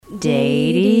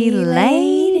Datey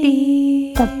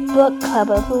Lady. The book club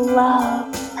of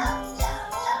love.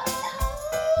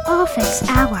 Office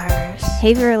hours.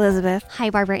 Hey there, Elizabeth. Hi,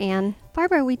 Barbara Ann.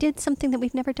 Barbara, we did something that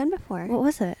we've never done before. What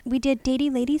was it? We did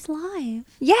Datey Ladies Live.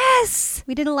 Yes!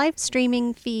 We did a live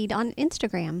streaming feed on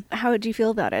Instagram. How did you feel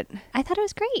about it? I thought it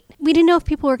was great. We didn't know if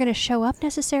people were going to show up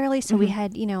necessarily, so we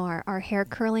had, our hair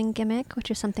curling gimmick, which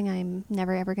is something I'm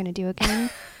never ever going to do again.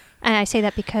 And I say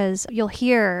that because you'll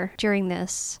hear during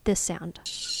this sound.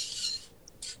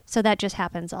 So that just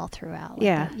happens all throughout. Like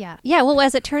Yeah. that. Yeah, well,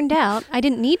 as it turned out, I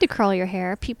didn't need to curl your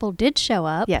hair. People did show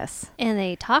up. Yes. And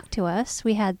they talked to us.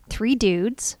 We had 3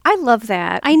 dudes. I love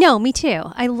that. I know, me too.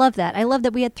 I love that. I love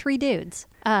that we had 3 dudes.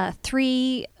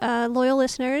 3 loyal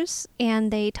listeners,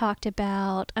 and they talked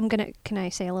about, can I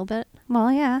say a little bit? Well,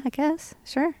 yeah, I guess.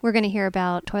 Sure. We're going to hear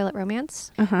about toilet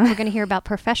romance. Uh-huh. We're going to hear about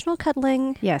professional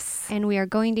cuddling. Yes. And we are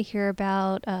going to hear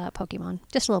about Pokemon.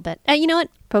 Just a little bit. You know what?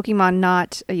 Pokemon,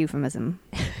 not a euphemism.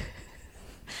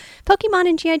 Pokemon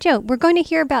and G.I. Joe. We're going to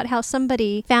hear about how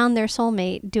somebody found their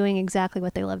soulmate doing exactly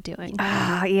what they love doing.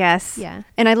 Ah, yes. Yeah.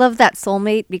 And I love that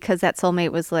soulmate because that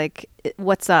soulmate was like,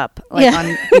 what's up?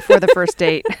 Like before the first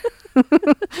date.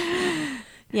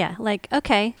 Yeah, like,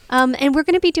 okay. And we're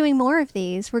going to be doing more of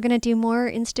these. We're going to do more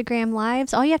Instagram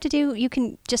lives. All you have to do, you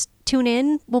can just tune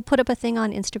in. We'll put up a thing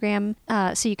on Instagram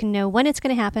so you can know when it's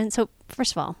going to happen. So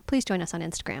first of all, please join us on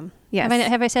Instagram. Yes.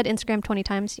 Have I said Instagram 20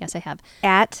 times? Yes, I have.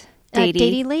 At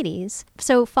Datey Ladies.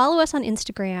 So follow us on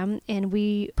Instagram, and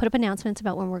we put up announcements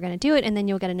about when we're going to do it, and then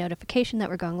you'll get a notification that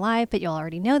we're going live, but you'll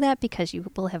already know that because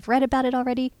you will have read about it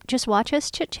already. Just watch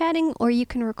us chit-chatting, or you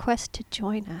can request to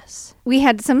join us. We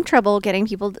had some trouble getting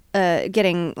people,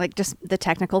 getting like just the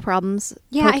technical problems.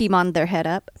 Yeah, Pokemon their head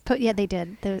up. Yeah, they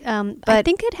did. I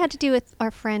think it had to do with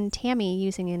our friend Tammy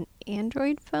using an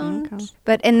Android phone.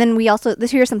 Okay. And then we also,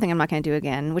 here's something I'm not going to do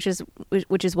again, which is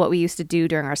what we used to do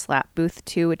during our Slap booth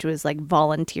too, which was like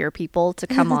volunteer people to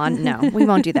come on. No, we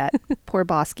won't do that. Poor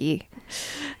Bosky.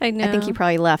 I know. I think he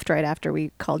probably left right after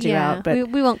we called you out. But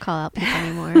we won't call out people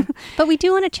anymore. But we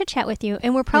do want to chit chat with you,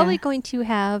 and we're probably going to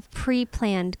have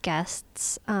pre-planned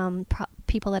guests,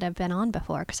 people that have been on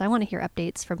before, because I want to hear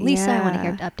updates from Lisa. I want to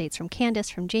hear updates from Candace,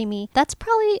 from Jamie. That's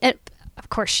probably it. Of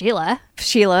course, Sheila,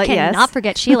 yes. Cannot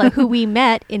forget Sheila, who we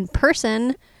met in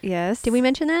person. Yes. Did we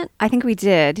mention that? I think we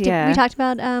did. Yeah. We talked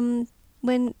about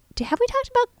have we talked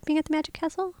about being at the Magic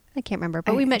Castle? I can't remember,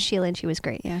 but we met Sheila and she was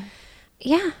great. Yeah.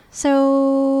 Yeah.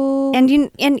 So. And you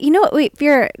know what? Wait,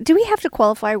 Vera, do we have to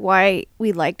qualify why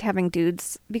we liked having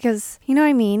dudes? Because you know what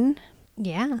I mean.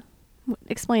 Yeah.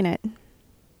 Explain it.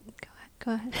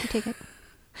 Go ahead. You take it.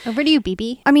 Over to you,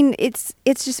 BB. I mean, it's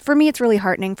just, for me, it's really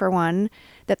heartening, for one,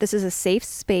 that this is a safe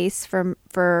space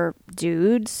for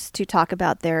dudes to talk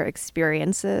about their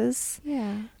experiences.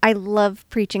 Yeah. I love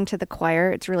preaching to the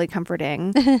choir. It's really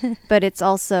comforting. But it's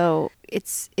also,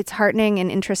 it's heartening and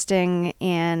interesting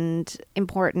and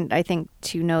important, I think,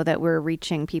 to know that we're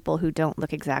reaching people who don't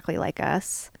look exactly like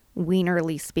us,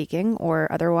 wienerly speaking or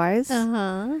otherwise.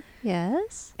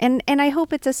 Yes. And I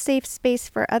hope it's a safe space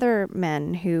for other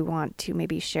men who want to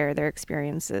maybe share their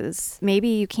experiences. Maybe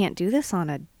you can't do this on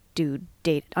a dude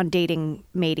date, on Dating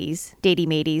Mateys. Datey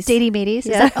Mateys. Datey Mateys?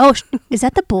 Yeah. Is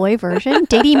that the boy version?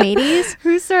 Datey Mateys?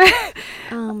 Who's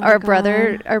our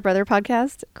brother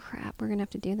podcast? Crap, we're gonna have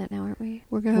to do that now, aren't we?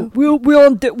 We're gonna we're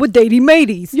Datey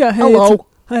Mateys. Yeah, hey, hello.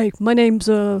 Hey, my name's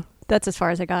that's as far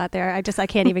as I got there. I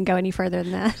can't even go any further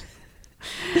than that.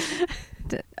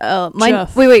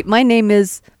 Wait, my name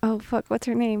is, oh fuck, what's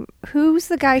her name? Who's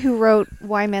the guy who wrote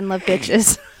Why Men Love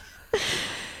Bitches?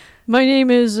 My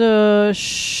name is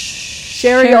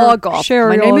Sherry Argoff.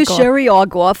 My name is Sherry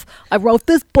Argoff. I wrote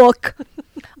this book.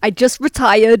 I just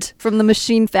retired from the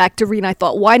machine factory, and I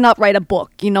thought, why not write a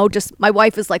book? Just my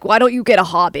wife is like, why don't you get a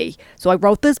hobby? So I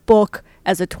wrote this book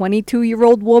as a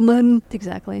 22-year-old woman.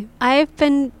 Exactly. I've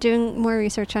been doing more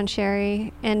research on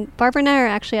Sherry, and Barbara and I are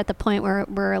actually at the point where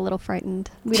we're a little frightened.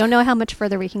 We don't know how much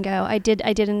further we can go. I did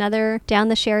another down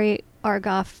the Sherry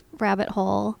Argoff rabbit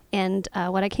hole, and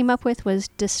what I came up with was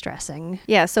distressing.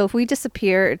 Yeah, so if we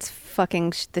disappear, it's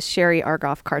fucking the Sherry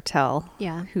Argoff cartel.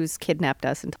 Yeah. Who's kidnapped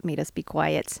us and made us be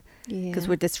quiet. Yeah. Because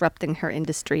we're disrupting her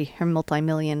industry, her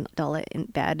multi-million-dollar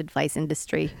bad advice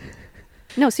industry.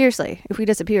 No, seriously. If we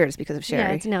disappear, it's because of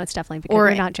Sherry. Yeah, it's definitely because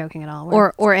we're not joking at all.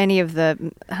 Or any of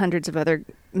the hundreds of other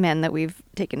men that we've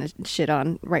taken a shit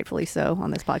on, rightfully so,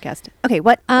 on this podcast. Okay,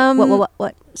 what?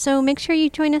 What? So make sure you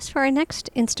join us for our next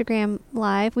Instagram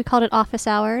live. We called it Office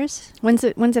Hours. When's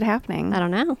it happening? I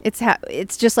don't know.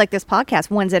 It's just like this podcast.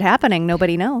 When's it happening?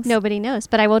 Nobody knows. Nobody knows.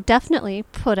 But I will definitely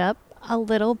put up a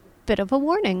little bit of a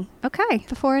warning. Okay.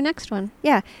 Before our next one.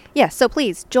 Yeah. Yeah. So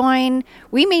please join.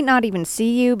 We may not even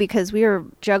see you because we are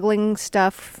juggling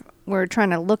stuff. We're trying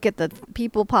to look at the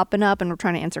people popping up and we're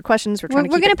trying to answer questions. We're going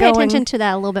to pay attention to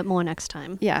that a little bit more next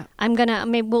time. Yeah.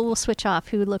 Maybe we'll switch off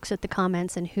who looks at the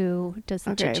comments and who does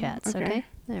the chit chats. Okay.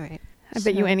 All right. I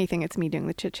bet you anything it's me doing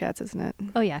the chit chats, isn't it?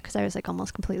 Oh yeah, because I was like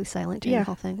almost completely silent during the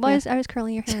whole thing. Well, I was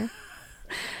curling your hair.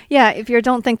 Yeah, if you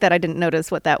don't think that I didn't notice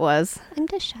what that was. I'm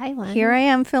the shy one. Here I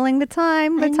am filling the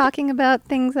time by talking about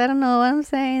things I don't know what I'm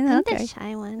saying. I'm the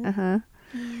shy one. Uh-huh.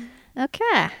 Yeah.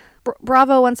 Okay.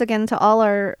 Bravo once again to all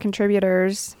our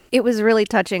contributors. It was really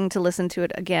touching to listen to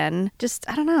it again. Just,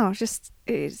 I don't know, just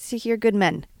to hear good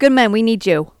men. Good men, we need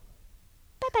you.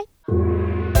 Bye-bye.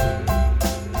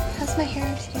 How's my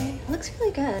hair today? It looks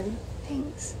really good.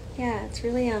 Thanks. Yeah, it's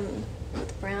really,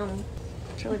 it's brown.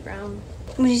 It's really brown.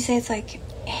 Would you say it's like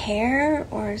hair,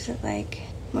 or is it like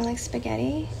more like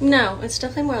spaghetti? No, it's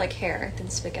definitely more like hair than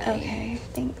spaghetti. Okay,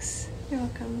 thanks. You're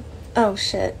welcome. Oh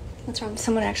shit. What's wrong?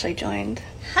 Someone actually joined.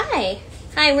 Hi,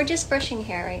 we're just brushing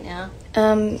hair right now.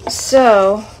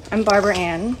 So I'm Barbara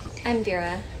Ann. I'm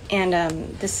Vera. And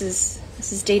this is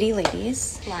Datey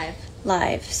Ladies.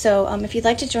 Live. So if you'd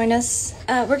like to join us,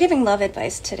 we're giving love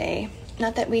advice today.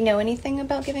 Not that we know anything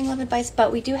about giving love advice,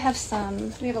 but we do have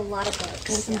some. We have a lot of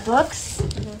books. Some books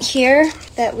here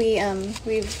that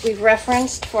we've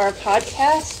referenced for our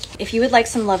podcast. If you would like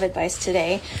some love advice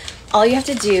today, all you have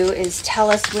to do is tell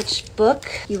us which book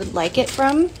you would like it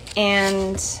from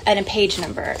and a page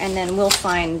number, and then we'll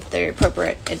find the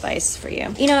appropriate advice for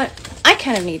you. You know what? I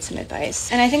kind of need some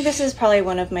advice, and I think this is probably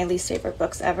one of my least favorite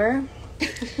books ever.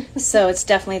 So it's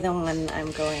definitely the one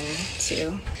I'm going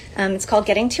to. It's called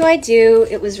Getting to I Do.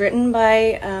 It was written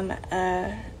by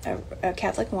a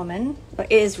Catholic woman.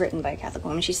 It is written by a Catholic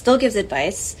woman. She still gives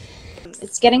advice.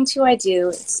 It's Getting to I Do.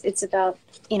 It's about,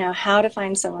 how to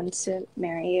find someone to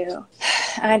marry you.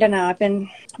 I don't know. I've been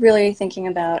really thinking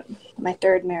about my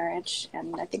third marriage,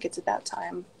 and I think it's about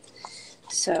time.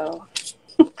 So,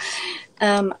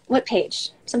 what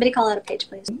page? Somebody call out a page,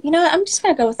 please. You know what? I'm just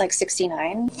going to go with like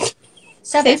 69.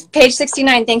 7. Page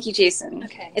 69. Thank you, Jason.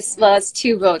 Okay. It's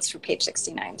 2 votes for page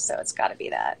 69, so it's got to be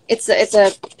that. It's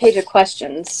a page of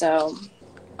questions. So,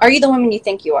 are you the woman you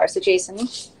think you are? So, Jason.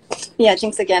 Yeah,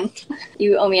 jinx again.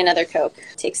 You owe me another Coke.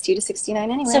 Takes 2 to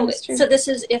 69 anyway. So this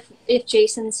is if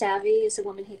Jason Savvy is the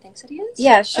woman he thinks that he is?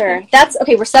 Yeah, sure. Okay. That's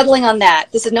okay. We're settling on that.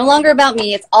 This is no longer about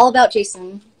me. It's all about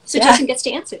Jason. So Jason gets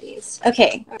to answer these.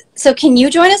 Okay. So can you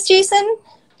join us, Jason?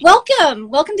 Welcome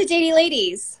to Datey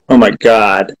Ladies. Oh my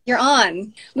God. You're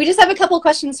on. We just have a couple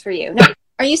questions for you. Now,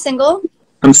 are you single?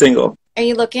 I'm single. Are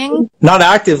you looking? Not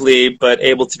actively, but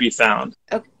able to be found.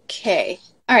 Okay.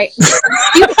 All right.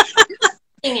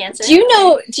 Answer. Do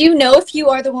you know if you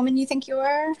are the woman you think you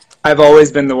are? I've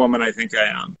always been the woman I think I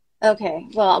am. Okay.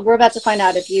 Well, we're about to find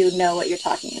out if you know what you're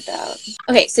talking about.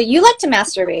 Okay, so you like to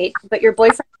masturbate, but your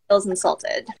boyfriend feels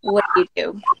insulted. What do you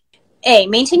do? A,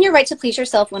 maintain your right to please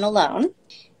yourself when alone.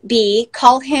 B,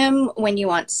 call him when you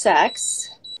want sex.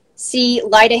 C,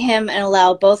 lie to him and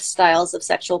allow both styles of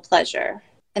sexual pleasure.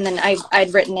 And then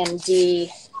I'd written in D,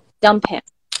 dump him,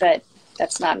 but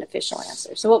that's not an official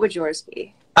answer. So what would yours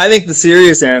be? I think the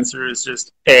serious answer is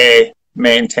just A,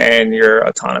 maintain your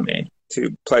autonomy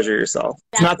to pleasure yourself.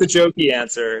 It's not the jokey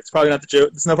answer. It's probably not the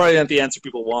joke. It's probably not the answer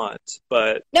people want,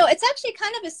 but... No, it's actually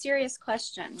kind of a serious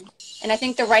question. And I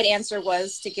think the right answer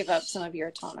was to give up some of your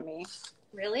autonomy.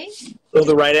 Really? Well,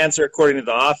 the right answer according to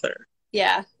the author.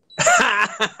 Yeah.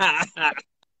 All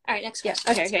right, next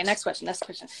question. Yeah. Okay, next question.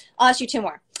 I'll ask you 2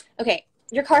 more. Okay,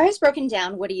 your car has broken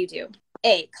down. What do you do?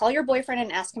 A, call your boyfriend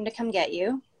and ask him to come get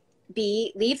you.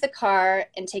 B, leave the car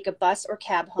and take a bus or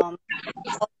cab home.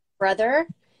 Call your brother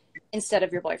instead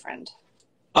of your boyfriend.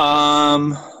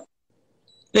 Yeah,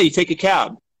 you take a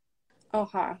cab.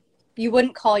 Uh-huh. You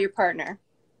wouldn't call your partner.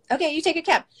 Okay, you take a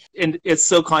cab. And it's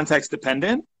so context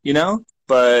dependent,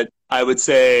 but I would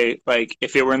say, like,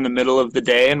 if it were in the middle of the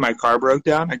day and my car broke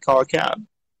down, I'd call a cab.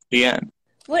 The end.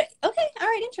 What? Okay, all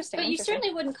right, interesting. But you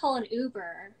certainly wouldn't call an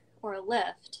Uber or a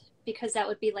Lyft, because that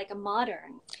would be like a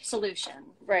modern solution.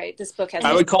 Right. This book has...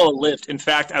 I would call a Lyft. In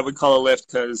fact, I would call a Lyft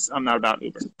because I'm not about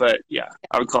Uber. But yeah,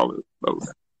 I would call it both.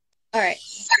 All right.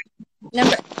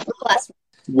 Last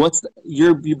one.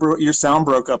 Your sound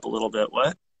broke up a little bit.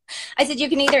 What? I said you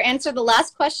can either answer the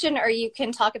last question or you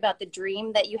can talk about the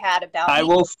dream that you had about me. I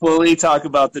will fully talk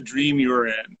about the dream you were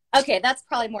in. Okay, that's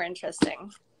probably more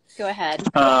interesting. Go ahead.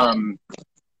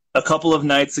 A couple of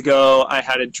nights ago, I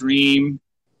had a dream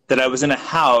that I was in a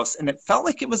house, and it felt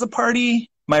like it was a party.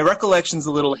 My recollection's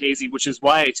a little hazy, which is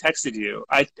why I texted you.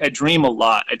 I dream a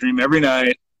lot. I dream every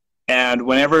night, And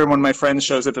whenever one of my friends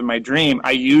shows up in my dream,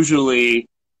 I usually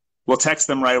will text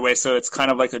them right away. So it's kind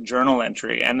of like a journal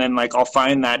entry. And then like I'll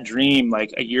find that dream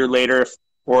like a year later,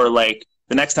 or like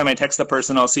the next time I text the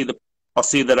person, I'll see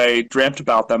that I dreamt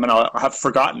about them, and I'll have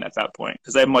forgotten at that point,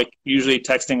 because I'm like usually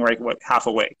texting like half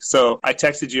awake. So I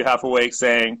texted you half awake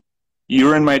saying, you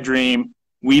were in my dream.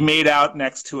 We made out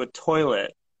next to a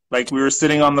toilet. Like we were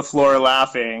sitting on the floor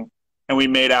laughing, and we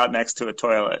made out next to a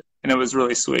toilet. And it was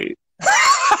really sweet.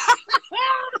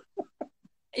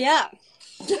 Yeah.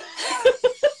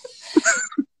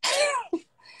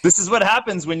 This is what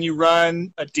happens when you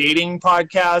run a dating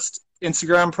podcast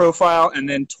Instagram profile and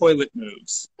then toilet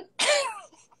moves.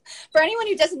 For anyone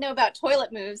who doesn't know about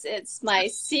Toilet Moves, it's my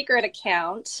secret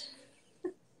account.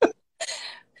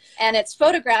 And it's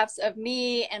photographs of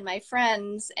me and my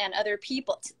friends and other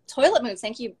people. Toilet Moves,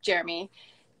 thank you, Jeremy,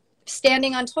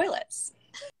 standing on toilets.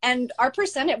 And our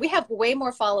percentage, we have way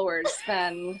more followers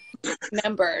than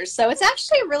members. So it's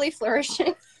actually really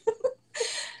flourishing.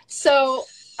 So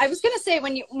I was going to say,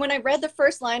 when I read the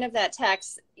first line of that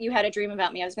text, you had a dream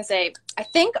about me. I was going to say, I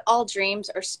think all dreams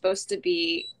are supposed to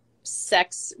be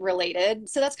sex related.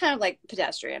 So that's kind of like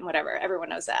pedestrian, whatever. Everyone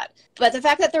knows that. But the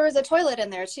fact that there was a toilet in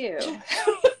there too.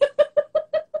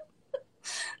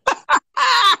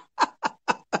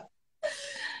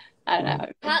 I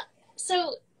don't know.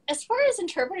 So as far as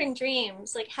interpreting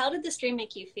dreams, like how did this dream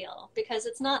make you feel? Because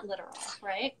it's not literal,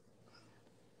 right?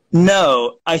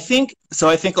 No, I think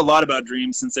a lot about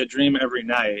dreams, since I dream every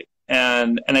night.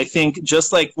 And I think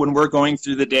just like when we're going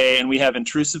through the day and we have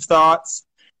intrusive thoughts,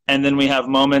 and then we have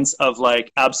moments of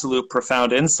like absolute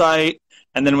profound insight,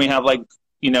 and then we have like,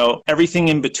 you know, everything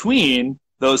in between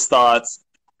those thoughts,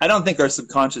 I don't think our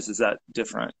subconscious is that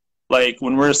different. Like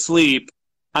when we're asleep,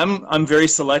 I'm very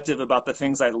selective about the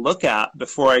things I look at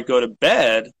before I go to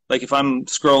bed. Like if I'm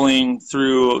scrolling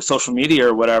through social media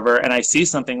or whatever, and I see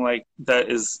something like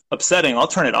that is upsetting, I'll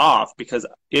turn it off, because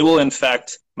it will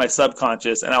infect my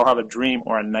subconscious and I'll have a dream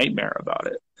or a nightmare about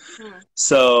it.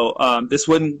 So this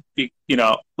wouldn't be, you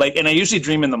know, like, and I usually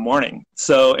dream in the morning.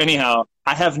 So anyhow,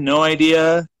 I have no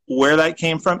idea where that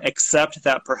came from, except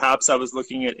that perhaps I was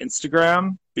looking at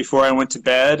Instagram before I went to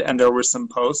bed, and there were some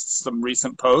posts, some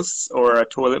recent posts, or a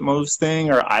Toilet Moves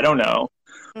thing, or I don't know.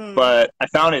 But I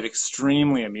found it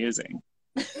extremely amusing.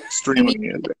 Extremely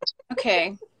amusing.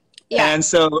 Okay. Yeah. And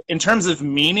so in terms of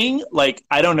meaning, like,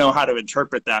 I don't know how to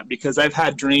interpret that, because I've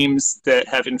had dreams that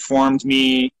have informed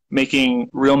me making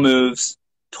real moves,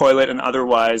 toilet and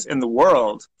otherwise, in the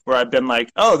world, where I've been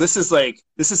like, oh, this is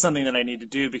something that I need to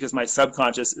do, because my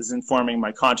subconscious is informing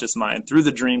my conscious mind through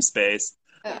the dream space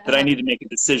that I need to make a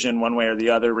decision one way or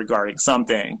the other regarding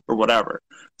something or whatever.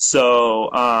 So,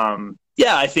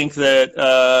 yeah, I think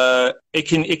that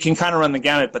it can kind of run the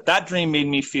gamut, but that dream made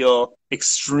me feel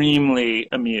extremely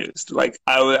amused. Like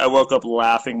I woke up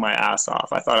laughing my ass off.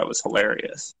 I thought it was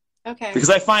hilarious. Okay. Because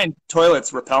I find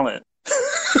toilets repellent.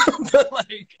 But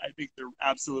like, I think they're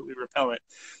absolutely repellent.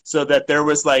 So that there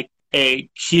was like a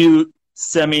cute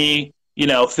semi, you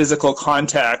know, physical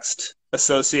context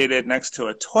associated next to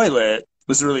a toilet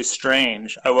was really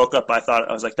strange. I woke up, I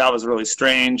was like, that was really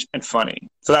strange and funny.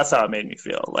 So that's how it made me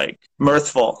feel, like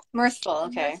mirthful. Mirthful,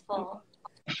 okay. Mirthful.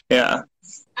 Yeah.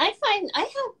 I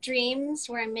have dreams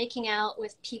where I'm making out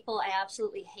with people I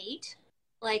absolutely hate.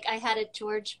 Like I had a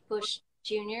George Bush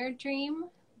Jr. dream,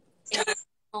 and a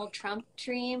Donald Trump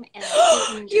dream, and a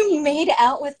Putin dream. You made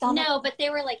out with Donald? No, but they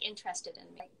were like interested in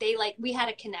me. We had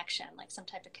a connection, like some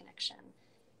type of connection.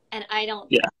 And I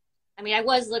don't. Yeah. I mean, I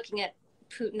was looking at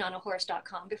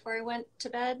PutinOnAHorse.com before I went to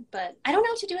bed, but I don't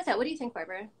know what to do with that. What do you think,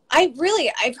 Barbara? I've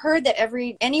heard that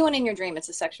anyone in your dream, it's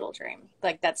a sexual dream.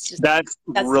 Like that's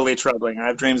really troubling. I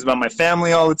have dreams about my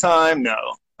family all the time. No.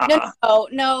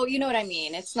 No, you know what I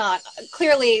mean. It's not,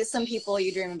 clearly some people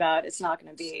you dream about, it's not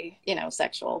going to be, you know,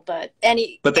 sexual, but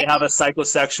they have a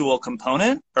psychosexual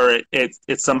component, or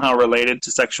it's somehow related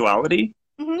to sexuality.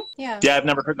 Mm-hmm, yeah. Yeah, I've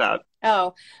never heard that.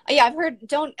 Oh, yeah, I've heard,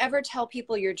 don't ever tell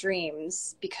people your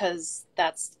dreams, because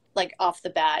that's like off the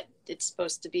bat, it's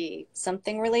supposed to be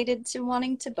something related to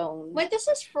wanting to bone. Wait, this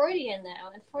is Freudian though,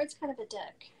 and Freud's kind of a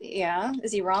dick. Yeah,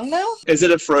 is he wrong though? Is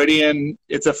it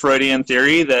it's a Freudian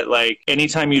theory that like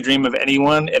anytime you dream of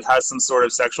anyone, it has some sort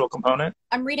of sexual component?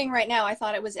 I'm reading right now. I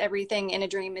thought it was everything in a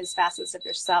dream is facets of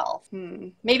yourself.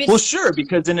 Maybe. Well, sure,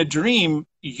 because in a dream,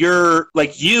 you're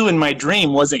like, you in my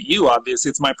dream wasn't you, obviously.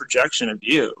 It's my projection of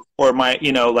you, or my,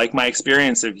 you know, like my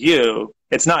experience of you.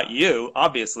 It's not you,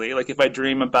 obviously. Like if I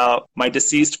dream about my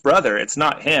deceased brother, it's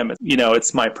not him. You know,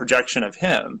 it's my projection of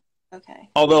him. Okay.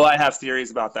 Although I have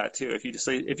theories about that too.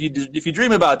 If you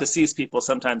dream about deceased people,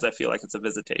 sometimes I feel like it's a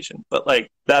visitation. But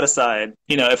like that aside,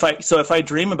 if I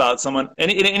dream about someone,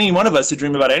 any one of us who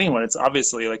dream about anyone, it's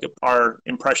obviously like our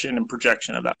impression and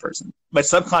projection of that person. My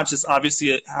subconscious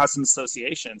obviously it has some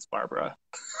associations, Barbara.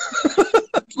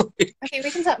 Okay,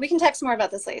 we can text more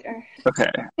about this later. Okay.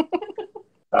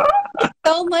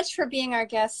 So much for being our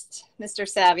guest, Mr.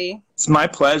 Savvy. It's my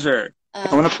pleasure.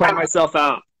 I want to play myself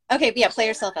out. Okay, yeah, play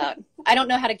yourself out. I don't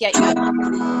know how to get you.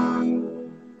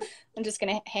 I'm just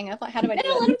going to hang up. How do I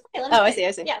do that? Oh, I see.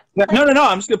 Yeah. No.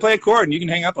 I'm just going to play a chord and you can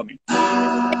hang up on me.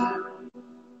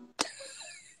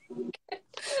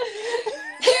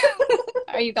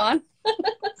 Are you gone?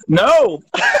 No,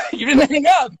 you didn't hang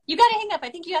up. You got to hang up. I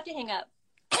think you have to hang up.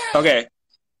 Okay.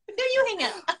 No, you hang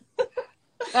up.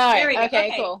 All right.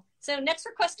 Okay, cool. So next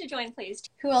request to join, please.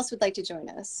 Who else would like to join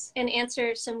us? And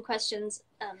answer some questions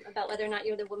about whether or not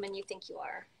you're the woman you think you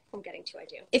are. I'm getting to I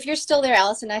do. If you're still there,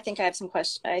 Allison, I think I have some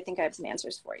some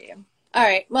answers for you. All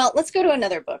right. Well, let's go to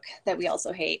another book that we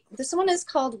also hate. This one is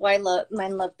called Why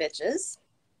Men Love Bitches.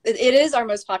 It is our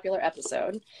most popular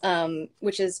episode,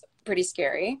 which is pretty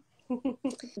scary.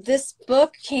 This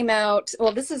book came out.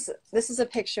 Well, this is a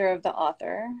picture of the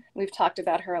author. We've talked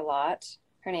about her a lot.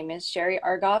 Her name is Sherry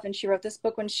Argoff, and she wrote this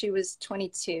book when she was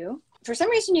 22. For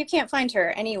some reason, you can't find her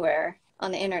anywhere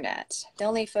on the internet. The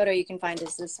only photo you can find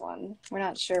is this one. We're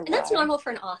not sure why. And that's normal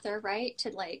for an author, right? To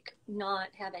like not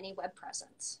have any web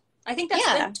presence. I think that's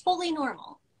like, totally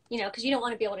normal. Because you don't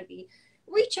want to be able to be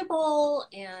reachable,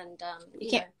 and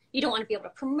you don't want to be able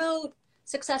to promote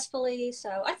successfully. So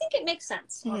I think it makes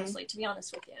sense, honestly, to be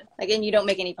honest with you. Again, you don't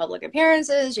make any public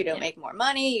appearances. You don't make more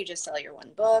money. You just sell your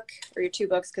one book or your two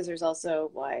books, because there's also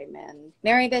Why Men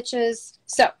Marry Bitches.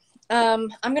 So I'm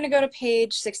going to go to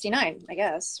page 69, I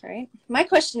guess, right? My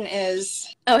question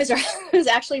is, it was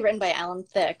actually written by Alan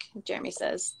Thicke, Jeremy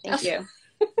says. Thank you.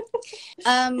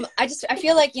 I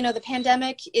feel like, the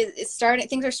pandemic is starting,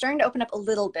 things are starting to open up a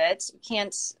little bit. We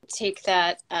can't take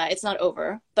that, it's not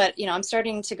over, but I'm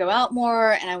starting to go out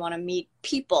more and I want to meet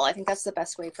people. I think that's the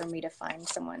best way for me to find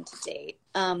someone to date.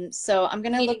 So I'm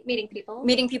going to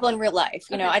meeting people in real life.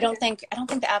 Okay, I don't think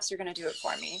the apps are going to do it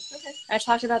for me. Okay. I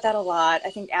talked about that a lot. I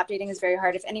think app dating is very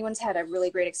hard. If anyone's had a really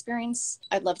great experience,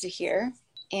 I'd love to hear.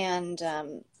 And,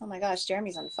 oh my gosh,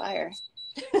 Jeremy's on fire.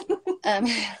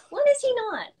 What is he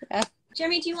not? Yeah.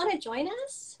 Jeremy, do you want to join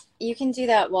us? You can do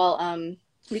that while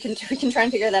we can try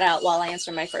and figure that out while I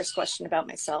answer my first question about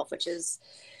myself, which is,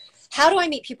 how do I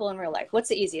meet people in real life? What's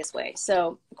the easiest way?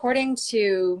 So according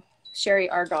to Sherry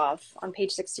Argoff on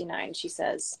page 69, she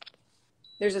says,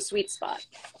 there's a sweet spot.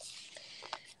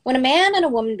 When a man and a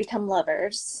woman become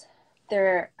lovers,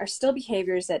 there are still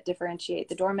behaviors that differentiate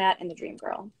the doormat and the dream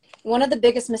girl. One of the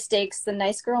biggest mistakes the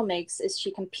nice girl makes is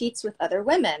she competes with other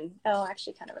women. Oh, I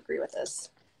actually kind of agree with this.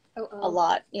 A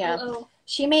lot, yeah.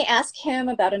 She may ask him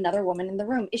about another woman in the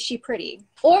room. Is she pretty?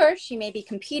 Or she may be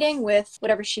competing with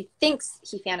whatever she thinks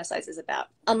he fantasizes about.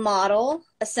 A model,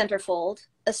 a centerfold,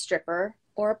 a stripper,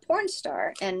 or a porn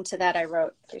star. And to that I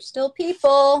wrote, they're still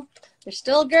people. They're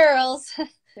still girls.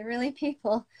 They're really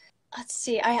people. Let's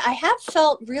see. I have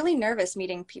felt really nervous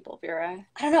meeting people, Vera.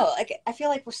 I don't know. I feel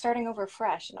like we're starting over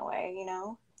fresh in a way,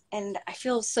 And I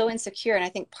feel so insecure. And I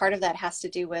think part of that has to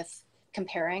do with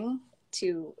comparing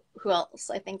to who else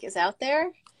I think is out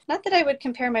there. Not that I would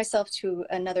compare myself to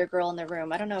another girl in the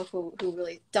room. I don't know who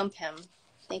really dumped him.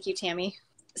 Thank you, Tammy.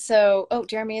 So,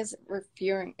 Jeremy is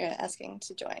asking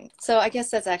to join. So I guess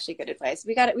that's actually good advice.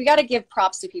 We got to give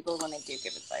props to people when they do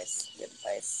give advice. Good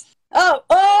advice. Oh!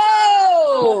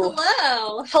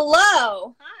 Hello.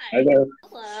 Hello. Hi. Hi there.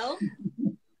 Hello.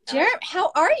 Jeremy,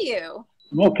 how are you?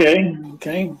 I'm okay.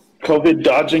 COVID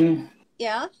dodging.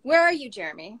 Yeah. Where are you,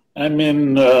 Jeremy? I'm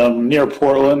in near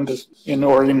Portland, in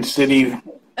Oregon City.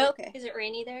 Okay. Is it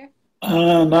rainy there?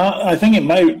 I think it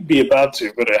might be about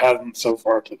to, but it hasn't so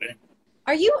far today.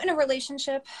 Are you in a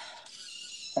relationship?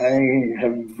 I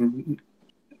have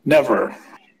never.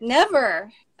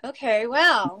 Never. Okay,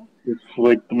 wow. It's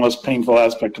like the most painful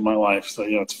aspect of my life, so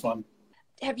yeah, it's fun.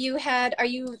 Are you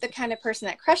the kind of person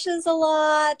that crushes a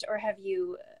lot, or have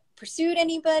you pursued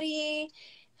anybody?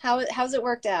 How's it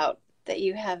worked out that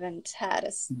you haven't had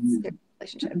a serious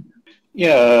relationship?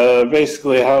 Yeah,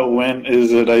 basically how it went is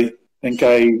that I think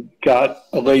I got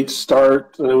a late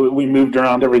start. We moved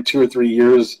around every 2 or 3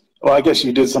 years. Well, I guess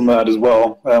you did some of that as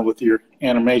well with your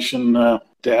animation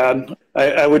dad.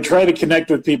 I would try to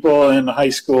connect with people in high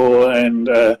school, and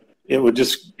it would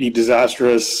just be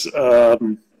disastrous.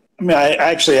 I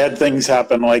actually had things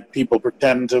happen, like people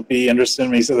pretend to be interested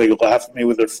in me so they could laugh at me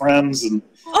with their friends. And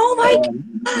oh my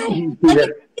God!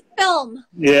 film.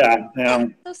 Yeah.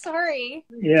 So sorry.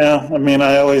 Yeah, I mean,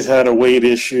 I always had a weight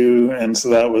issue, and so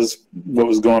that was what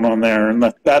was going on there, and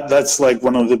that's like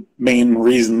one of the main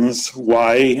reasons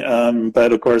why.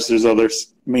 But of course, there's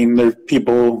others. I mean, there are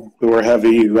people who are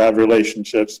heavy who have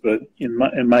relationships, but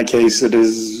in my case, it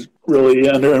is really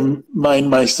undermined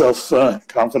my self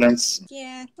confidence.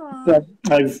 Yeah. But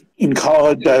in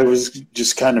college, I was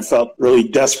just kind of felt really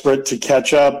desperate to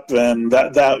catch up, and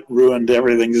that ruined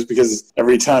everything. Just because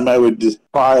every time I would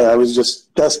try, I was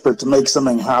just desperate to make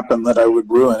something happen that I would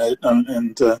ruin it,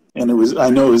 and it was, I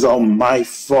know it was all my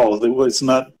fault. It was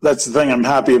not. That's the thing I'm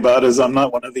happy about, is I'm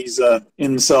not one of these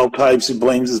incel types who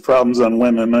blames his problems on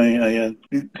women.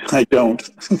 I don't.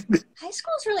 High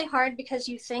school is really hard because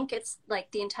you think it's like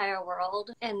the entire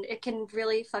world, and it can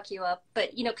really fuck you up.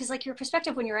 But because like your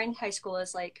perspective when you're in high school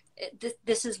is like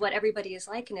this is what everybody is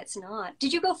like, and it's not.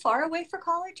 Did you go far away for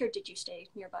college, or did you stay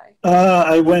nearby?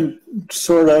 I went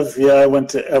sort of. Yeah, I went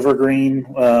to Evergreen,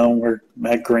 where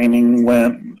Matt Groening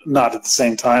went. Not at the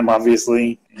same time,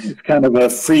 obviously. It's kind of a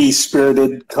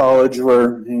free-spirited college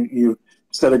where you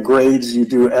instead of grades, you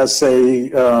do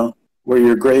essay. Where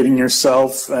you're grading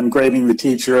yourself and grading the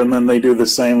teacher, and then they do the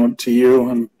same to you.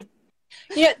 And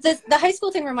the high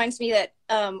school thing reminds me that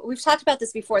we've talked about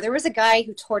this before. There was a guy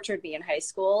who tortured me in high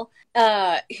school,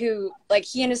 who, like,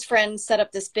 he and his friends set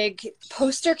up this big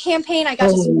poster campaign. I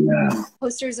got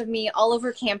posters of me all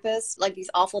over campus, like these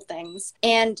awful things.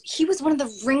 And he was one of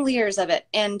the ringleaders of it.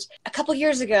 And a couple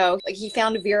years ago, like, he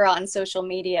found Vera on social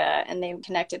media and they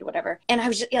connected, whatever. And I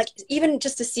was just like, even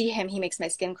just to see him, he makes my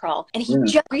skin crawl. And he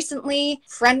just recently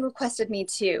friend requested me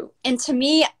too. And to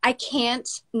me, I can't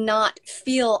not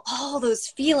feel all those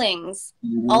feelings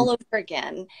all over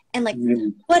again. And like,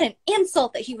 what an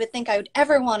insult that he would think I would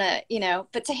ever want to,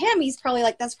 but to him, he's probably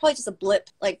like, that's probably just a blip.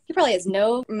 Like, he probably has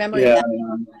no memory of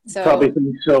that. So, probably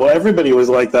think so. Everybody was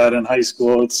like that in high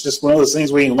school. It's just one of those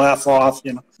things where you can laugh off,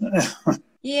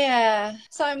 Yeah.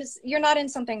 So you're not in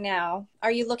something now.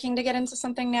 Are you looking to get into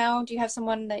something now? Do you have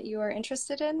someone that you are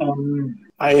interested in?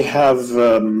 I have,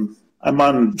 I'm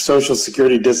on Social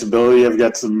Security disability. I've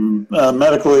got some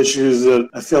medical issues that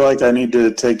I feel like I need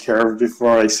to take care of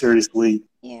before I seriously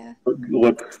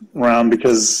look around,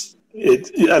 because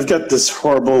I've got this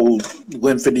horrible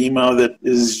lymphedema that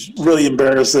is really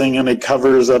embarrassing, and it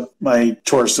covers up my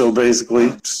torso, basically.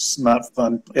 It's not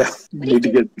fun. Yeah, need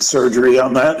to get surgery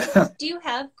on that. Do you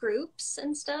have groups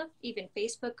and stuff, even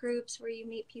Facebook groups where you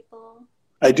meet people?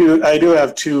 I do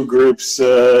have two groups,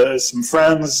 some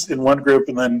friends in one group,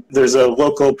 and then there's a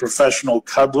local professional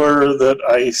cuddler that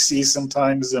I see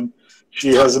sometimes, and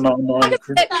she has an online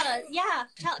group.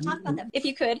 Talk about that if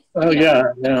you could. Oh, yeah.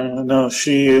 No,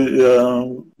 she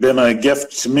been a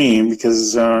gift to me,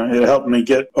 because it helped me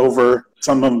get over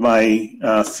some of my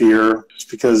fear, just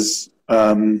because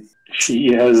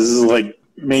she has, like,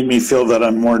 made me feel that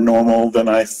I'm more normal than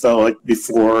I felt like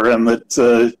before, and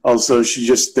that also she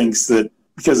just thinks that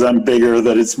because I'm bigger,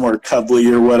 that it's more cuddly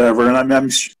or whatever. And I'm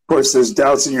of course, there's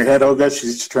doubts in your head. Oh, gosh,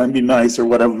 she's trying to be nice or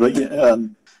whatever. But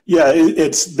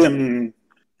it's been.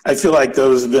 I feel like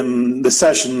the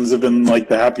sessions have been like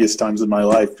the happiest times of my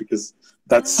life, because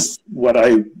that's what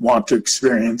I want to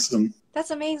experience. And that's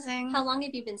amazing. How long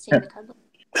have you been seeing the cuddler?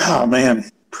 Oh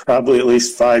man, probably at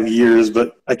least 5 years,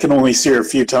 but I can only see her a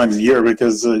few times a year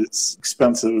because it's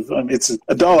expensive. I mean, it's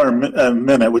 $1 a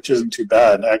minute, which isn't too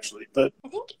bad actually. But I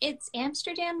think it's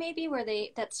Amsterdam, maybe, where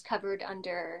that's covered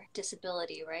under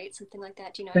disability, right? Something like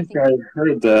that. Do you know? I think I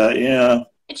heard that. Yeah.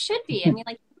 It should be. I mean,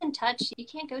 like, human touch. You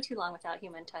can't go too long without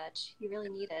human touch. You really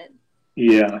need it.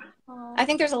 Yeah. I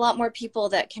think there's a lot more people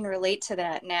that can relate to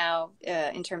that now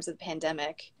in terms of the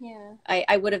pandemic. Yeah.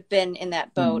 I would have been in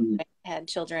that boat. I had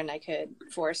children I could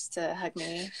force to hug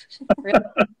me.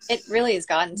 It really has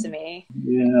gotten to me.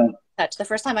 Yeah. Touch. The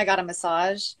first time I got a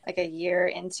massage, like a year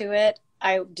into it,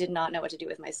 I did not know what to do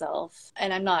with myself.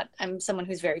 And I'm someone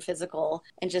who's very physical,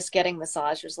 and just getting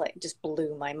massage was like, just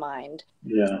blew my mind.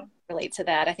 Yeah. Relate to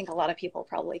that. I think a lot of people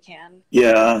probably can.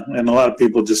 Yeah. And a lot of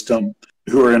people just don't,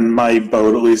 who are in my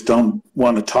boat at least, don't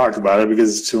want to talk about it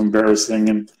because it's too embarrassing.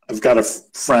 And I've got a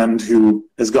friend who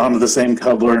has gone to the same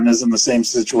cuddler and is in the same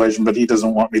situation, but he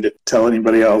doesn't want me to tell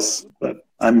anybody else. But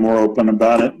I'm more open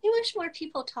about it. I wish more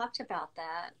people talked about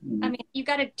that. I mean, you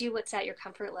got to do what's at your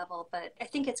comfort level, but I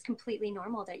think it's completely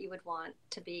normal that you would want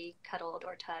to be cuddled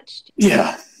or touched.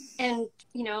 Yeah. And,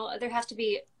 there has to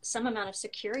be some amount of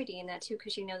security in that too,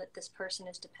 because you know that this person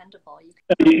is dependable.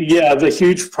 Yeah, the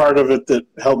huge part of it that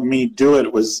helped me do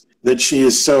it was that she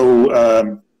is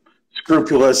so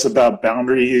scrupulous about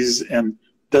boundaries and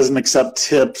doesn't accept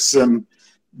tips, and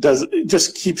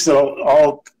just keeps it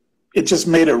all it just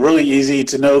made it really easy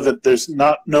to know that there's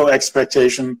no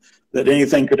expectation that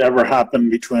anything could ever happen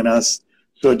between us.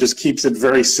 So it just keeps it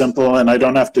very simple, and I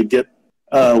don't have to get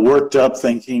worked up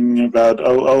thinking about,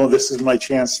 oh, this is my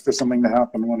chance for something to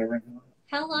happen, whatever.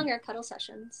 How long are cuddle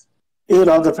sessions? It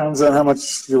all depends on how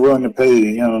much you're willing to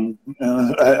pay.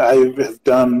 I have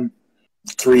done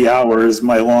 3 hours,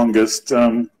 my longest.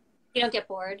 You don't get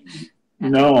bored?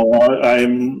 No,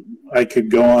 I could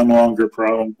go on longer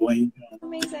probably.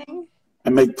 Amazing. I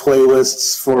make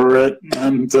playlists for it,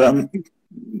 and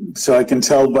so I can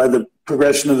tell by the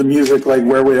progression of the music, like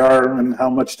where we are and how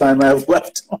much time I have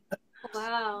left.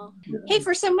 Wow. Hey,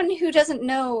 for someone who doesn't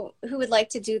know, who would like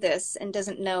to do this and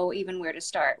doesn't know even where to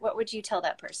start, what would you tell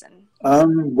that person?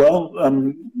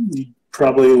 You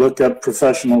probably look up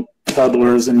professional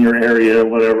cuddlers in your area,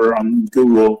 whatever, on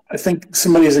Google. I think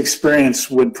somebody's experience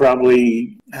would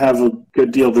probably have a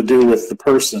good deal to do with the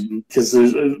person, because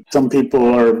some people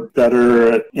are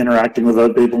better at interacting with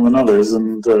other people than others.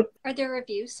 And are there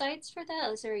review sites for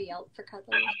that? Is there a Yelp for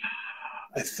cuddlers?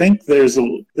 I think there's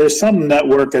some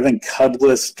network, I think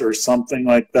Cuddlist or something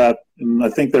like that, and I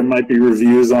think there might be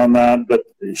reviews on that, but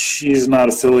she's not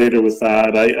affiliated with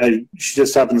that. She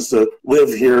just happens to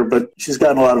live here, but she's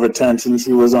gotten a lot of attention.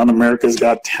 She was on America's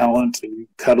Got Talent and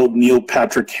cuddled Neil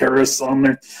Patrick Harris on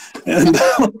there, and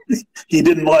he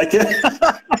didn't like it.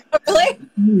 Really?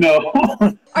 No.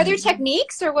 Are there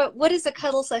techniques, or what is a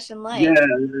cuddle session like? Yeah,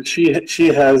 she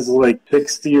has like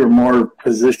 60 or more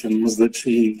positions that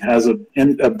she has a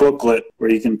booklet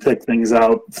where you can pick things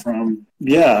out from.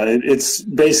 Yeah, it's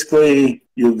basically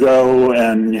you go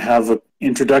and you have an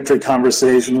introductory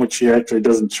conversation, which she actually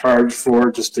doesn't charge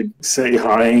for, just to say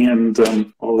hi and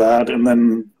all that. And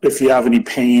then if you have any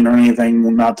pain or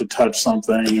anything, not to touch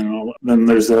something, then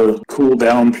there's a cool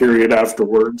down period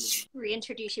afterwards.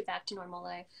 Reintroduce you back to normal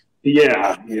life.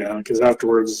 Yeah, because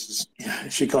afterwards,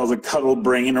 she calls it cuddle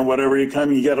brain or whatever. You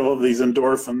get all of these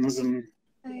endorphins. And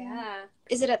Yeah.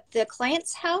 Is it at the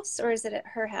client's house or is it at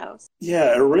her house?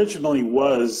 Yeah, originally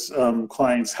was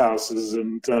clients' houses,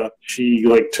 and she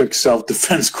took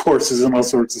self-defense courses and all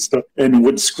sorts of stuff, and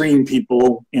would screen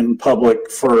people in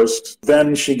public first.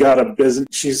 Then she got a business.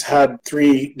 She's had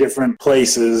 3 different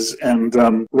places, and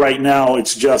right now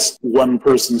it's just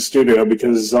one-person studio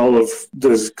because all of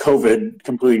this COVID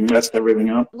completely messed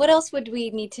everything up. What else would we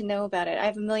need to know about it? I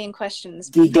have a million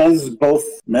questions. She does both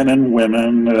men and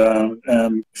women,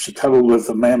 and she cuddled with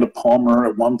Amanda Palmer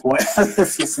at one point.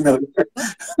 If you're familiar.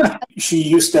 She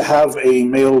used to have a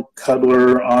male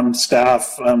cuddler on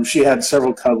staff. She had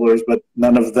several cuddlers, but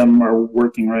none of them are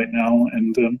working right now.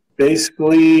 And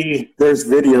basically, there's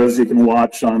videos you can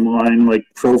watch online, like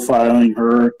profiling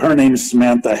her. Her name's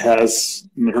Samantha Hess.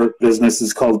 Her business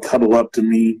is called Cuddle Up to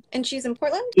Me. And she's in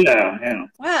Portland? Yeah.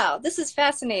 Wow, this is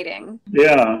fascinating.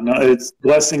 Yeah, no, it's a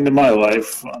blessing to my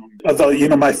life. Although,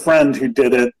 my friend who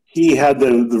did it, he had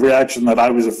the reaction that I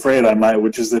was afraid I might,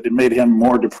 which is that it made him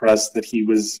more depressed that he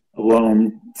was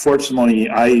alone. Fortunately,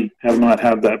 I have not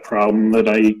had that problem, that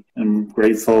I am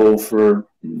grateful for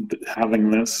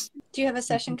having this. Do you have a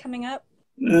session coming up?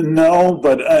 No,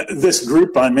 but this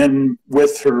group I'm in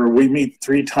with her, we meet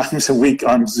 3 times a week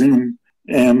on Zoom.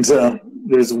 And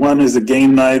there's one is a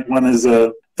game night, one is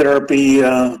a therapy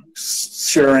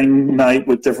sharing night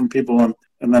with different people.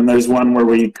 And then there's one where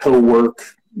we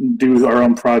co-work, do our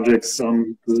own projects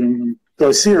on Zoom. So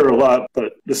I see her a lot,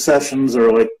 but the sessions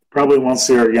are probably won't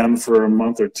see her again for a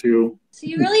month or 2. So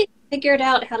you really figured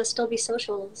out how to still be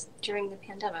social during the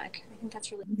pandemic. I think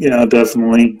that's really cool. Yeah,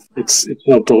 definitely. It's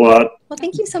helped a lot. Well,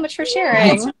 thank you so much for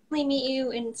sharing. I'll certainly meet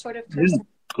you in sort of person.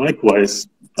 Yeah, likewise.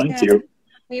 Thank you.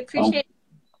 We appreciate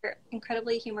your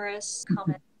incredibly humorous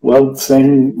comment. Well,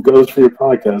 same goes for your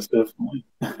podcast, definitely.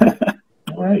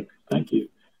 All right. Thank you.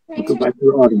 We'll go back to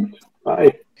the audience.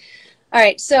 Bye. All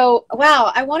right. So,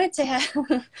 wow, I wanted to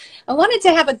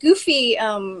have a goofy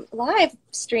live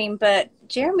stream, but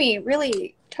Jeremy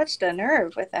really touched a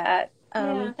nerve with that.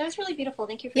 Yeah, that was really beautiful.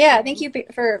 Thank you for Yeah, sharing. thank you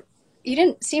for. You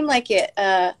didn't seem like it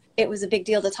was a big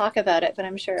deal to talk about it, but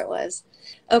I'm sure it was.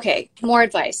 Okay, more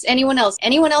advice. Anyone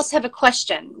else have a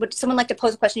question? Would someone like to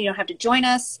pose a question? You don't have to join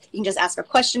us. You can just ask a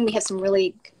question. We have some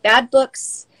really bad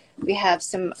books. We have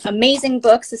some amazing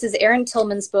books. This is Erin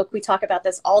Tillman's book. We talk about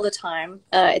this all the time.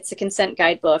 It's a consent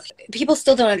guidebook. People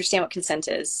still don't understand what consent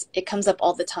is. It comes up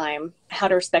all the time. How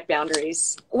to respect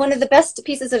boundaries. One of the best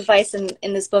pieces of advice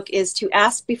in this book is to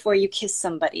ask before you kiss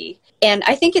somebody. And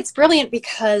I think it's brilliant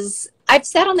because I've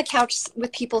sat on the couch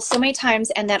with people so many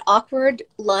times, and that awkward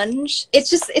lunge, it's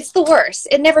the worst.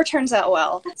 It never turns out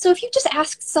well. So if you just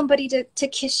ask somebody to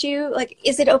kiss you, like,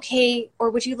 is it okay, or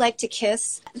would you like to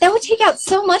kiss? That would take out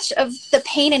so much of the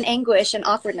pain and anguish and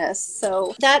awkwardness.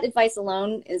 So that advice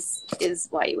alone is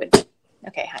why you would.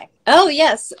 Okay, hi. Oh,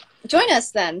 yes. Join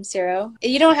us then, Ciro.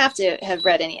 You don't have to have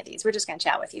read any of these. We're just going to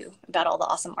chat with you about all the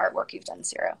awesome artwork you've done,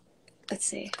 Ciro. Let's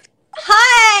see.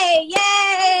 Hi!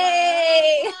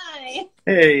 Yay! Hi!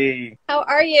 Hey! How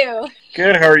are you?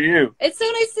 Good, how are you? It's so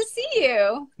nice to see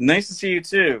you. Nice to see you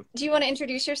too. Do you want to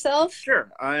introduce yourself?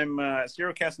 Sure. I'm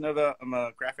Ciro Casanova. I'm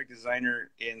a graphic designer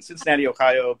in Cincinnati,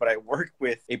 Ohio, but I work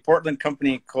with a Portland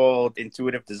company called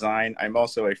Intuitive Design. I'm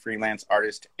also a freelance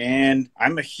artist, and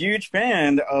I'm a huge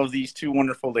fan of these two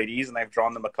wonderful ladies, and I've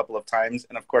drawn them a couple of times.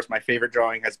 And of course, my favorite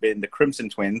drawing has been the Crimson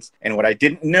Twins. And what I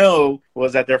didn't know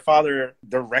was that their father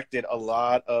directed a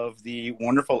lot of the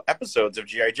wonderful episodes of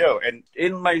G.I. Joe. And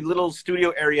in my little studio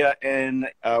area and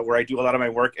where I do a lot of my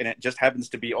work, and it just happens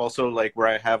to be also like where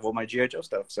I have all my G.I. Joe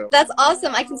stuff. So that's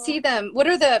awesome. I can see them. What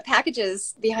are the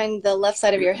packages behind the left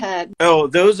side of your head? Oh,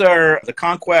 those are the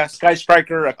Conquest, Sky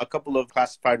Striker, a couple of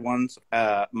classified ones,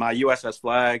 my USS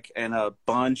Flag, and a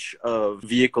bunch of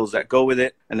vehicles that go with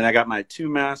it. And then I got my 2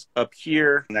 masks up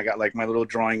here, and I got like my little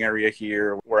drawing area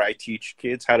here where I teach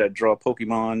kids how to draw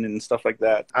Pokemon and stuff like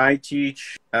that. I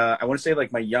teach, I want to say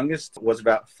like my youngest was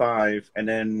about 5, and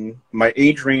then my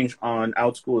age range on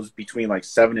OutSchool is between like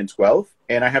 7 and 12.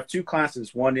 And I have 2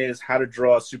 classes. One is how to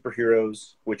draw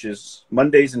superheroes, which is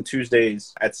Mondays and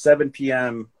Tuesdays at 7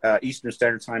 p.m. Eastern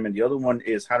Standard Time. And the other one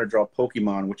is how to draw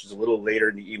Pokemon, which is a little later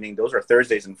in the evening. Those are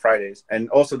Thursdays and Fridays. And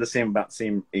also the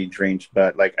same age range.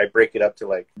 But like I break it up to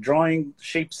like drawing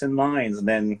shapes and lines and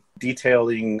then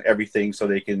detailing everything so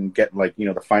they can get like, you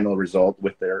know, the final result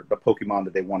with the Pokemon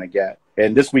that they want to get.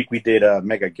 And this week we did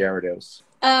Mega Gyarados.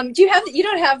 You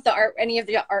don't have any of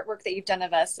the artwork that you've done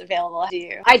of us available, do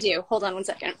you? I do. Hold on one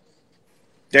second.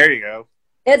 There you go.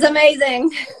 It's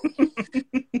amazing.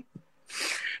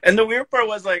 And the weird part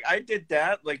was like I did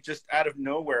that like just out of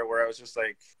nowhere, where I was just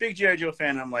like big G.I. Joe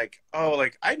fan. I'm like, oh,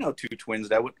 like I know 2 twins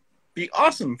that would be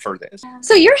awesome for this.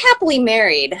 So you're happily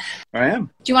married. I am.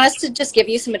 Do you want us to just give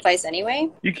you some advice anyway?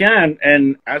 You can.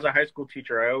 And as a high school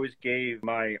teacher, I always gave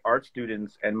my art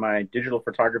students and my digital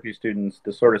photography students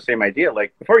the sort of same idea.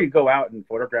 Like before you go out and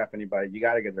photograph anybody, you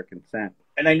got to get their consent.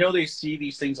 And I know they see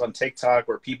these things on TikTok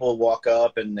where people walk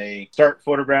up and they start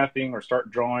photographing or start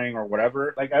drawing or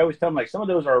whatever. Like I always tell them, like some of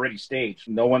those are already staged.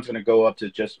 No one's going to go up to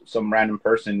just some random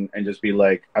person and just be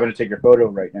like, I'm going to take your photo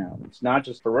right now. It's not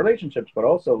just for relationships, but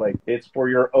also like it's for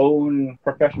your own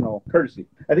professional courtesy.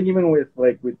 I think even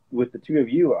with the 2 of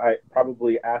you, I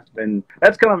probably asked, and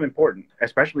that's kind of important,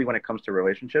 especially when it comes to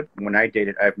relationships. When I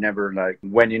dated, I've never like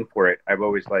went in for it. I've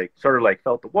always like sort of like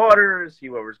felt the waters, see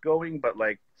where it was going, but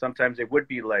like sometimes it would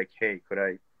be like, hey,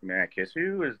 may I kiss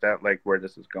you? Is that like where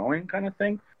this is going kind of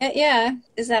thing? Yeah.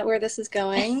 Is that where this is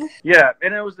going? Yeah.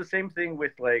 And it was the same thing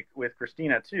with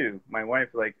Christina too. My wife,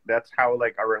 like that's how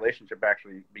like our relationship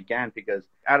actually began, because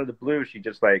out of the blue, she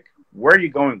just like, where are you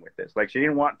going with this? Like she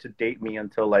didn't want to date me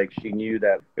until like she knew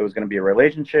that it was going to be a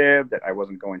relationship, that I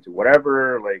wasn't going to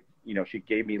whatever. Like, you know, she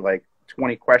gave me like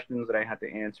 20 questions that I had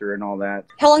to answer and all that.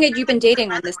 How long had you been dating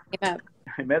when this came up?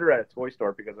 I met her at a toy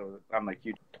store because I'm like a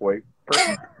huge toy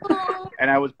person.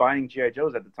 And I was buying G.I.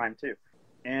 Joes at the time too.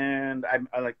 And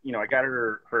I like, you know, I got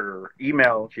her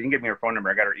email. She didn't give me her phone number.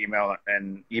 I got her email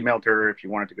and emailed her if she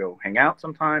wanted to go hang out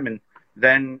sometime. And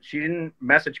then she didn't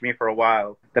message me for a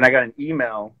while. Then I got an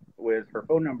email with her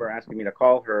phone number asking me to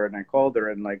call her, and I called her,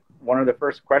 and like one of the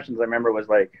first questions I remember was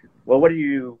like, well, what do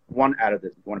you want out of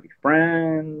this? Do you want to be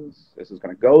friends? This is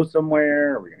going to go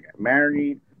somewhere? Are we going to get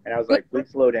married? And I was like, please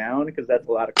slow down, because that's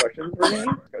a lot of questions for me.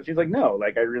 She's like, no,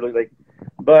 like I really like,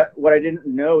 but what I didn't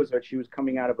know is that she was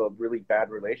coming out of a really bad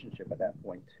relationship at that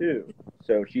point too.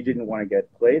 So she didn't want to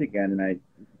get played again, and I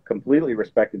completely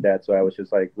respected that. So I was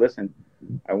just like, listen,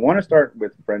 I want to start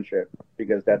with friendship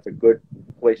because that's a good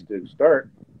place to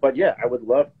start. But yeah, I would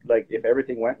love, like, if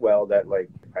everything went well, that, like,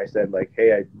 I said, like,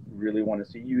 hey, I really want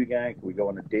to see you again. Can we go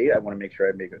on a date? I want to make sure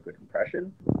I make a good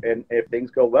impression. And if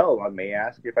things go well, I may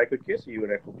ask if I could kiss you,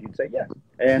 and I hope you'd say yes.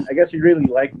 And I guess you really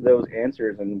liked those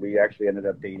answers, and we actually ended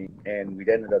up dating. And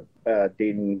we ended up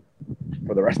dating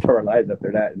for the rest of our lives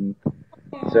after that. And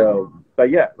so,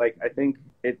 but yeah, like, I think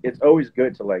it's always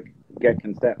good to, like, get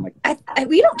consent. Like,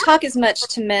 we don't talk as much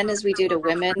to men as we do to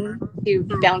women who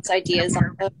bounce ideas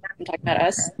on them. I'm talking about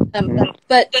us.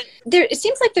 But it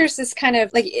seems like there's this kind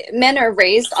of, like, men are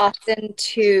raised often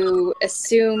to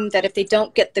assume that if they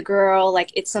don't get the girl,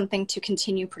 like, it's something to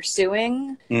continue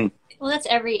pursuing. Well, that's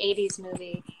every 80s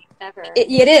movie. ever.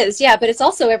 It is, yeah, but it's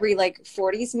also every like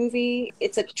 40s movie.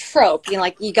 It's a trope,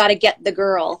 like you got to get the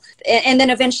girl, and then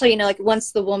eventually, like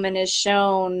once the woman is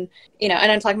shown, and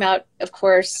I'm talking about, of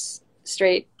course,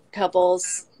 straight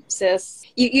couples, cis.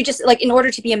 You just like, in order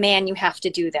to be a man, you have to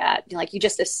do that. Like you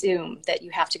just assume that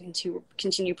you have to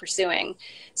continue pursuing.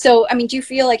 So, I mean, do you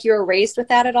feel like you were raised with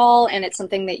that at all, and it's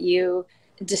something that you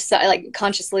decide, like,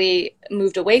 consciously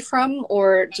moved away from,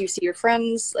 or do you see your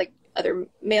friends, like other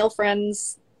male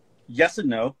friends? Yes and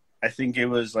no. I think it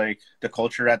was like the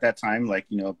culture at that time, like,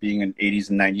 being an 80s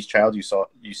and 90s child,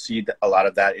 you see a lot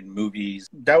of that in movies.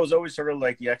 That was always sort of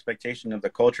like the expectation of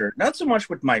the culture. Not so much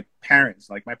with my parents.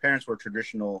 Like my parents were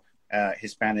traditional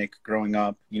Hispanic growing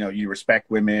up. You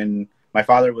respect women. My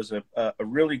father was a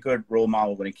really good role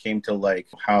model when it came to like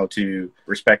how to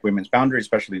respect women's boundaries,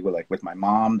 especially with my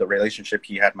mom. The relationship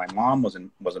he had with my mom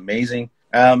was amazing.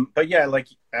 But yeah, like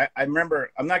I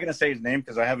remember, I'm not going to say his name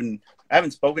because I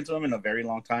haven't spoken to him in a very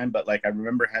long time, but like I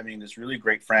remember having this really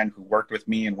great friend who worked with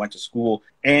me and went to school,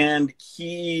 and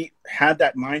he had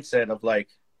that mindset of like,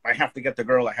 I have to get the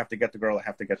girl, I have to get the girl, I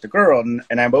have to get the girl.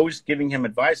 And I'm always giving him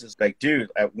advice. It's like,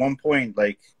 dude, at one point,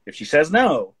 like if she says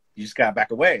no, you just gotta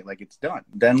back away. Like it's done.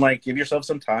 Then like give yourself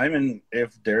some time. And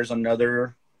if there's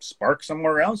another spark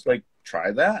somewhere else, like try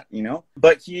that,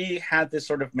 But he had this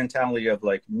sort of mentality of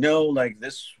like, no, like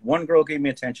this one girl gave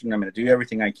me attention. I'm going to do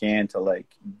everything I can to like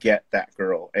get that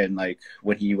girl. And like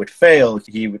when he would fail,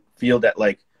 he would feel that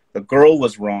like the girl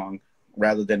was wrong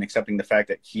rather than accepting the fact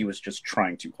that he was just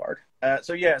trying too hard.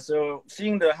 So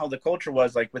seeing how the culture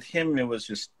was like with him, it was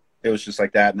just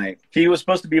like that. And he was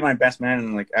supposed to be my best man.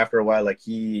 And like after a while, like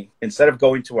he, instead of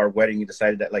going to our wedding, he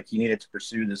decided that like he needed to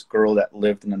pursue this girl that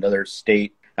lived in another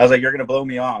state. I was like, you're going to blow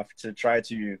me off to try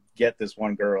to get this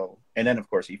one girl. And then, of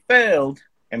course, he failed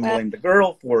and blamed the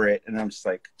girl for it. And I'm just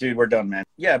like, dude, we're done, man.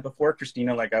 Yeah, before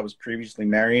Christina, like I was previously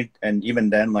married. And even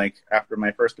then, like after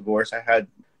my first divorce, I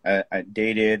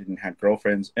dated and had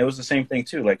girlfriends. It was the same thing,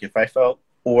 too. Like if I felt,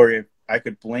 or if I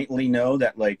could blatantly know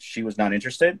that like she was not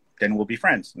interested, then we'll be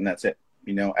friends. And that's it.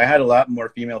 I had a lot more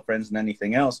female friends than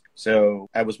anything else. So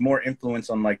I was more influenced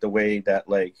on like the way that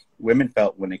like women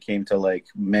felt when it came to like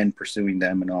men pursuing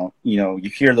them and all. You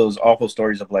hear those awful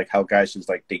stories of like how guys just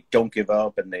like, they don't give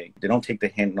up and they don't take the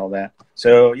hint and all that.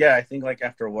 So yeah, I think like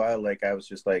after a while, like I was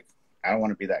just like, I don't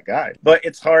want to be that guy. But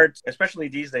it's hard, especially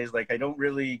these days. Like I don't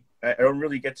really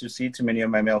get to see too many of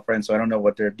my male friends, so I don't know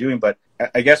what they're doing. But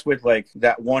I guess with like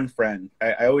that one friend,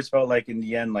 I always felt like in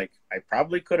the end, like I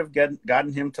probably could have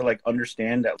gotten him to like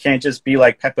understand that can't just be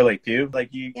like Pepe Le Pew.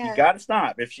 Like you gotta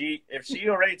stop. If she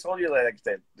already told you like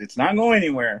that it's not going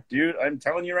anywhere, dude, I'm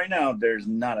telling you right now, there's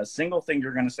not a single thing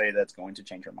you're gonna say that's going to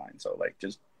change her mind. So like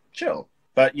just chill.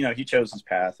 But he chose his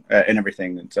path and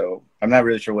everything, and so I'm not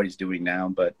really sure what he's doing now,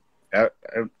 but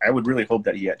I would really hope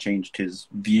that he had changed his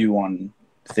view on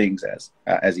things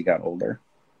as he got older.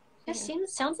 It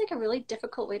sounds like a really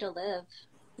difficult way to live,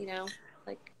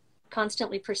 like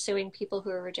constantly pursuing people who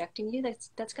are rejecting you. That's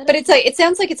gotta. But it's like, it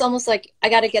sounds like it's almost like I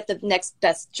got to get the next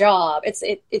best job. It's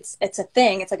a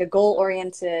thing. It's like a goal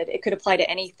oriented. It could apply to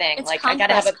anything. It's like I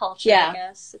gotta have a culture. Yeah. I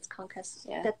guess it's conquest.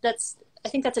 Yeah. I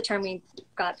think that's a term we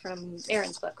got from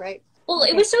Aaron's book, right? Well,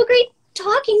 it was so great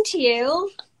talking to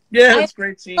you. Yeah, it's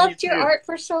great seeing you. I've loved your art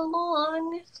for so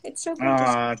long. It's so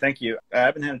great. Thank you. I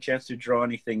haven't had a chance to draw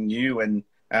anything new, and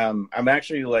I'm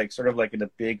actually like sort of like in a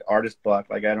big artist block.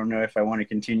 Like I don't know if I want to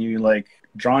continue like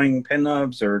drawing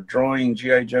pinups or drawing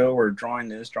G.I. Joe or drawing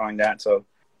this, drawing that. So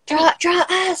draw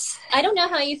us. I don't know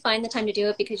how you find the time to do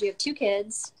it because you have 2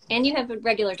 kids and you have a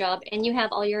regular job and you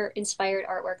have all your inspired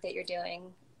artwork that you're doing.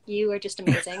 You are just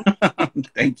amazing.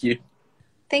 Thank you.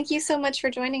 Thank you so much for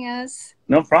joining us.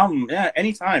 No problem. Yeah,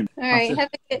 anytime. All right. Have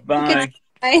a good bye.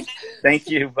 Bye. Thank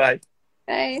you. Bye.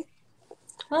 Bye.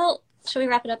 Well, shall we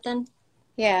wrap it up then?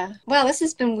 Yeah. Well, this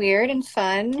has been weird and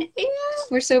fun. Yeah.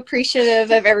 We're so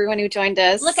appreciative of everyone who joined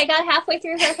us. Look, I got halfway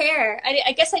through her hair.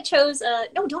 I guess I chose...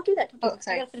 No, don't do that.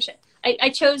 Sorry. I gotta finish it. I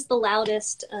chose the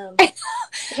loudest...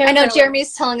 I know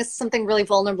Jeremy's telling us something really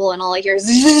vulnerable and all I hear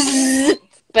is...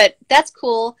 But that's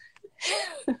cool.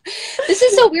 This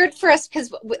is so weird for us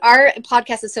because our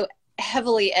podcast is so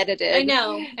heavily edited. I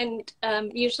know,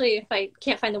 and usually if I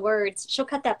can't find the words, she'll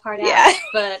cut that part out.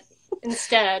 But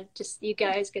instead, just you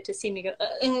guys get to see me go.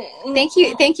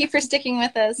 Thank you for sticking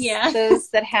with us. Yeah, those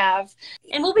that have,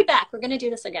 and we'll be back. We're gonna do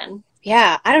this again.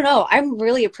 Yeah, I don't know. I'm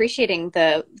really appreciating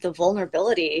the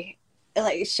vulnerability.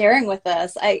 Like sharing with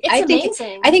us. I think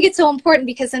it's so important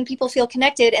because then people feel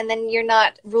connected and then you're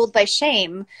not ruled by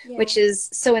shame, which is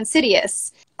so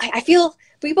insidious. I feel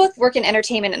we both work in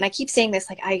entertainment and I keep saying this,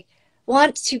 like I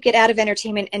want to get out of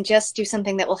entertainment and just do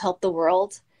something that will help the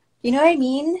world. You know what I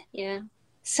mean? Yeah.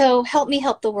 So help me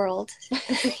help the world.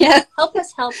 Yeah. Help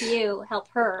us help you, help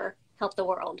her, help the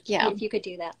world. Yeah. If you could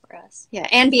do that for us. Yeah,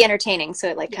 and be entertaining, so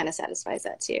it kind of satisfies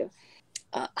that too.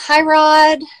 Hi,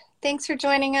 Rod. Thanks for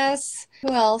joining us. Who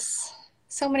else?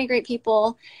 So many great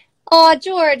people. Oh,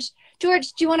 George.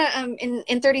 George, do you want to,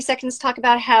 in 30 seconds, talk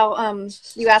about how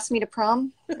you asked me to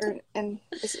prom? Do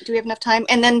we have enough time?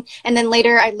 And then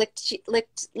later, I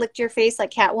licked your face like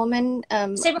Catwoman.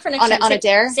 Save it for next time. On a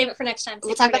dare. Save it for next time.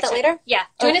 We'll talk about that later. Yeah.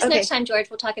 Join us next time,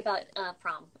 George. We'll talk about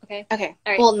prom. Okay. Okay.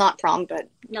 All right. Well, not prom, but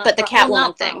the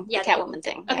Catwoman thing. Yeah, the Catwoman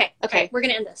thing. Okay. Okay. Right. We're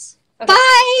gonna end this. Okay.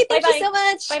 Bye. Thank Bye-bye. you so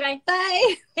much. Bye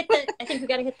bye. Bye. I think we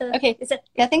gotta hit the. Okay. Is it?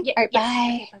 Yeah, I think. Yeah. All right. Yeah.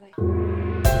 Bye. Okay,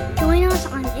 bye-bye. Join us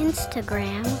on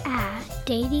Instagram at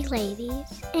Datey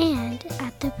Ladies and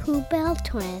at the Pooh Bell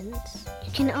Twins.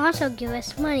 You can also give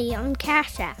us money on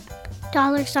Cash App,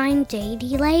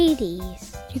 $Datey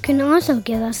Ladies. You can also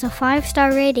give us a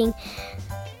 5-star rating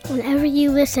whenever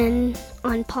you listen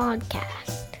on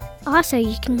podcast. Also,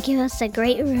 you can give us a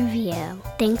great review.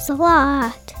 Thanks a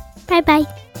lot. Bye-bye.